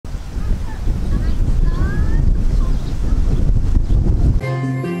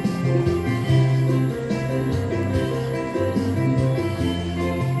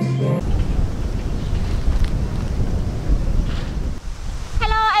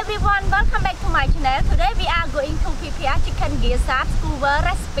everyone, welcome back to my channel. Today we are going to prepare chicken Gizzards Skewer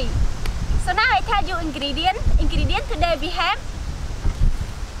recipe. So now I tell you ingredient. Today we have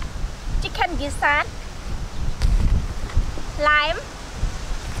chicken gizzard, lime,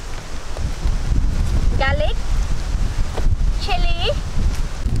 garlic, chili,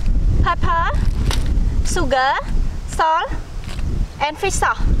 pepper, sugar, salt, and fish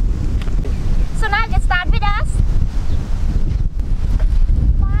sauce. So now let's start with us.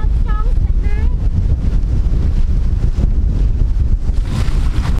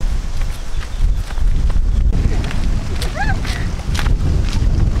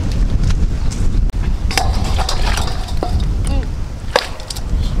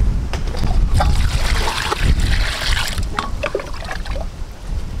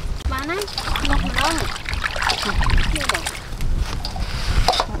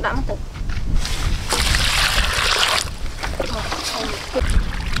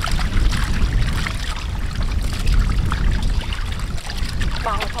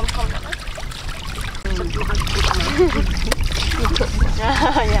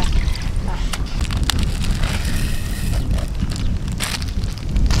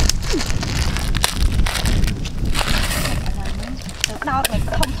 Đau này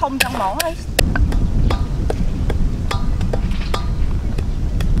thông trong mỏ ấy.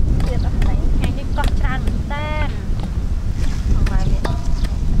 Hai cái con tràn tên.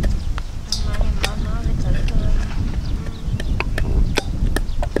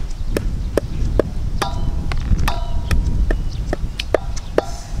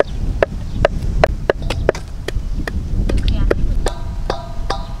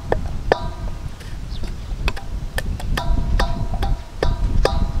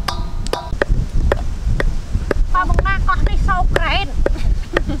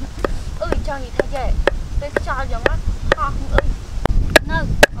 Cho gì thay vậy? Tôi cho giống á, ho không ơi. Nè,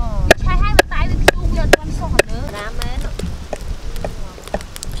 chai hai bàn tay với chung giờ con sò nữa. Đá mến.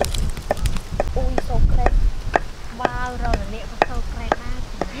 Ui sò crem. Wow, rồi là nè con sò crem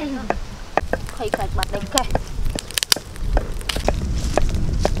á. Khơi khởi bật lên kìa.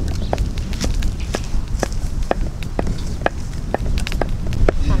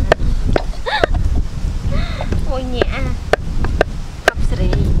 Ôi nhẹ. Cặp sỉ.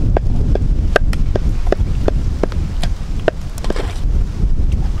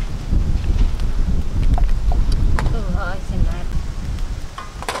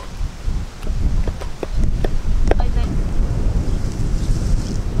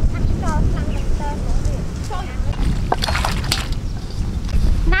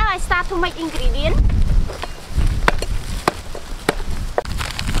 I start to make ingredient.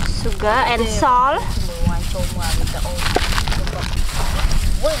 Sugar and salt.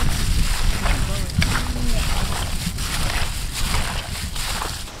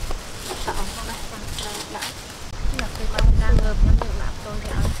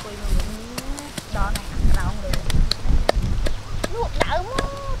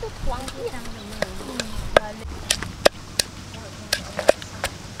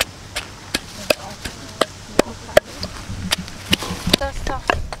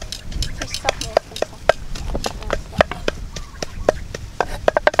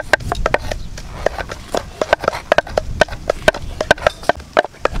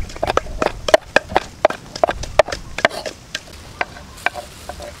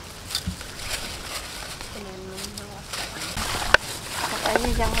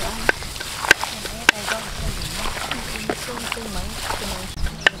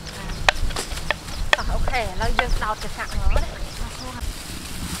 Ok, nó dừng đào từ sạc nó đấy.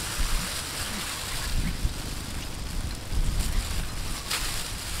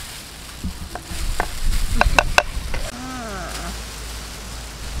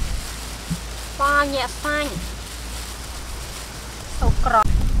 Wow, nhẹ xanh. Sâu cọp.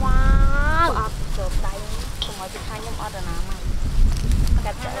 Wow. Ọt chụp đáy. Không có chụp hai nhóm ọt ở nào mà.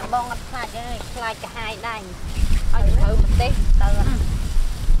 Gặp cho bông ngập lại cho này. Lại cả hai đành. Ở thử một tí. Từ đây nè.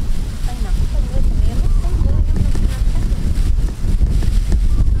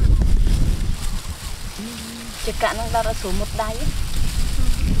 Chỉ cả nó đã xuống một đáy.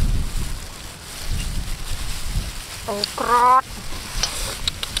 Ồ crot.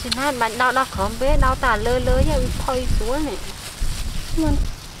 Chỉ nói bạn đau không biết đau tả lơ lơ như thôi xuống này. Luôn.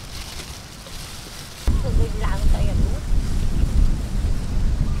 Tôi làm tại gần nữa.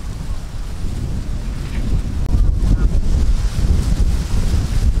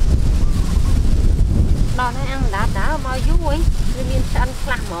 Đó nó ăn đã bao vui. Nên mình sẽ ăn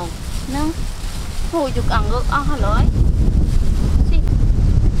khăn mòn. Nâng. Ôi chụp ăn ngược hả lỗi.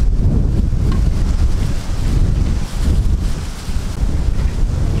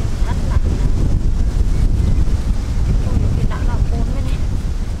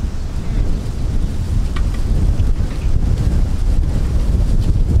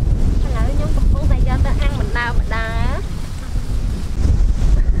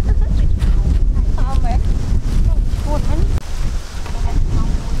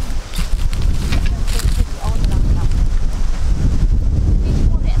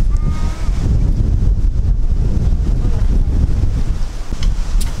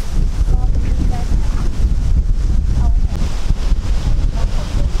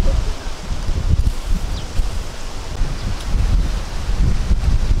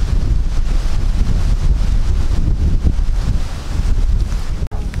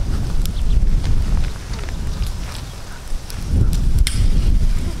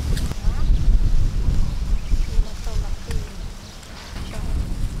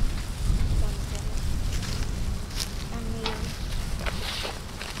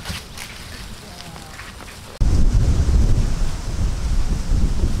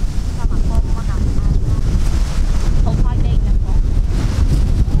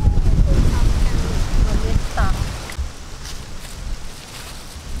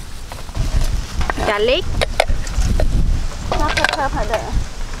 garlic,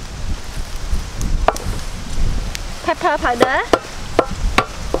 pepper powder,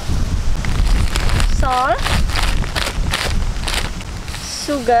 salt,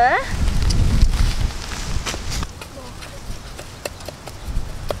 sugar,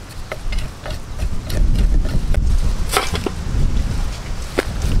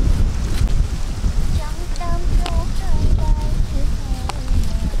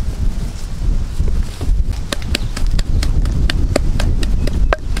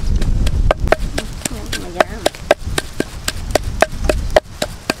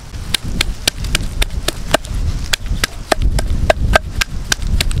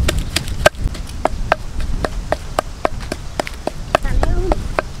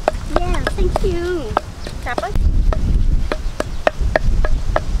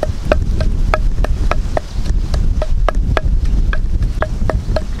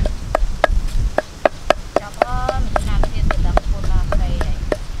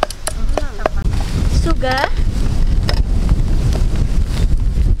 sugar,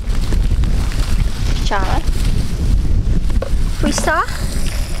 salt, fish sauce,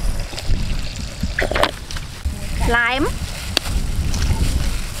 lime,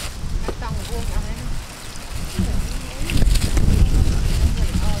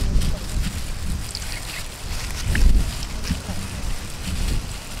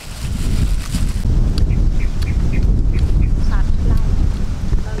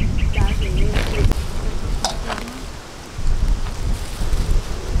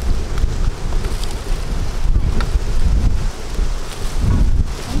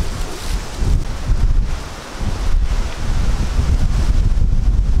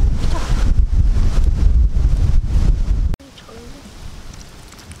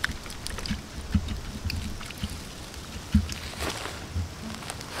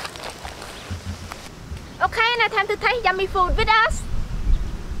 Okay, now time to taste yummy food with us.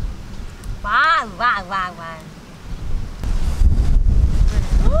 Wow, wow, wow, wow.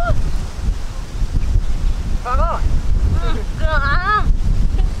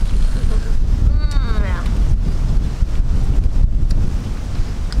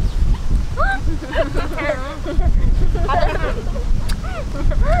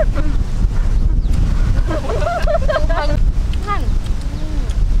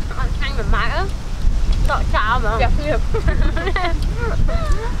 Ăn mềm mại á. Đợi chào mà. Đẹp nghiệp.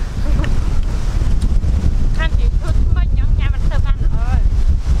 Ăn chỉ thức mấy nhẫn nhà mình thơm ăn rồi.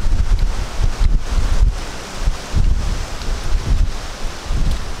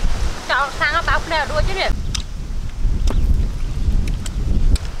 Chào sang nó bóc leo đuôi chứ đi.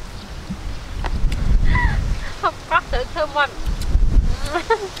 Không có sự thơm ngon.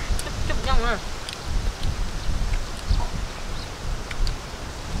 Chụp nhau à.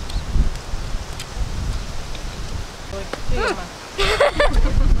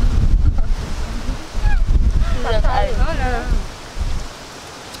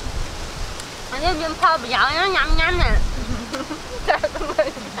 Anh viêm thơ bây giờ nó nhăm nhăm nè.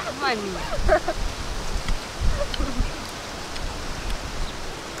 Mình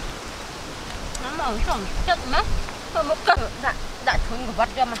nó mỏng sòng chất mất. Thôi một cỡ đã thùng của vật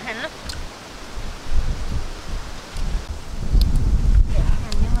ra mà hắn á.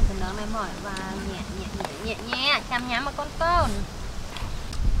 Nhưng mà từ nướng này mỏi và nhẹ nhẹ chăm nhám mà con. Tôi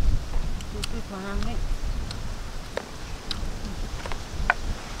còn ăn đấy.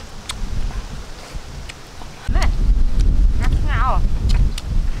 Mẹ, ăn ngào à?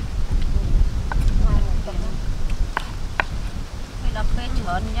 Mày đập phê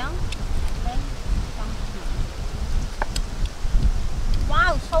ngợn nhá.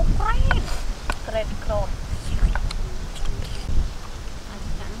 Wow, so great. Great crowd.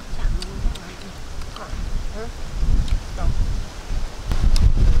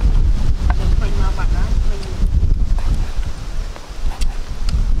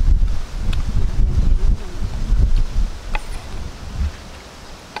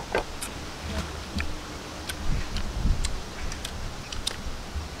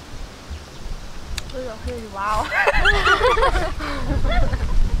 Wow.